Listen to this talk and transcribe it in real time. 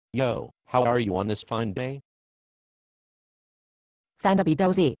Yo, how are you on this fine day? Sandaby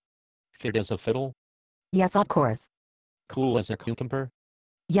dozy. Fit as a fiddle? Yes, of course. Cool as a cucumber?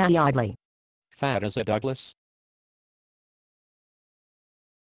 Yeah, yardly. Fat as a Douglas?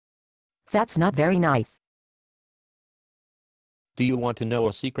 That's not very nice. Do you want to know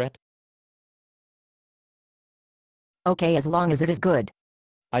a secret? Okay, as long as it is good.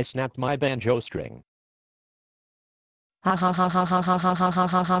 I snapped my banjo string. Ha ha ha ha ha ha ha ha ha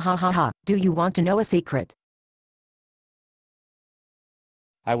ha ha ha ha ha. Do you want to know a secret?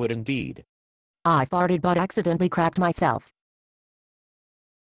 I would indeed. I farted but accidentally crapped myself.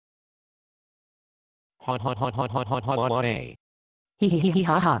 Hon hon hon hon hon hon hon hon eh. Hee hee hee hee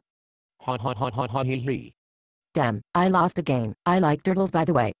ha ha. Hon hon hon hon hon hee hee. Damn, I lost the game. I like turtles by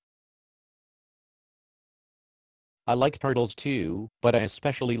the way. I like turtles too, but I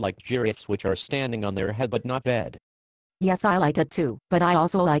especially like giraffes which are standing on their head but not dead. Yes, I like it too, but I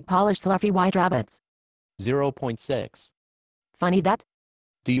also like polished fluffy white rabbits. 0.6. Funny that?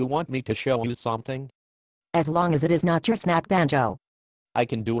 Do you want me to show you something? As long as it is not your snap banjo. I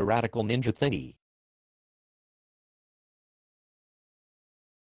can do a radical ninja thingy.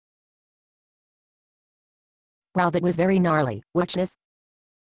 Wow, that was very gnarly. Watch this.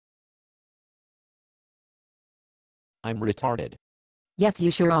 I'm retarded. Yes, you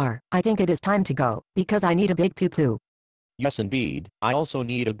sure are. I think it is time to go, because I need a big poo-poo. Yes indeed, I also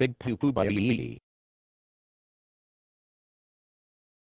need a big poo-poo by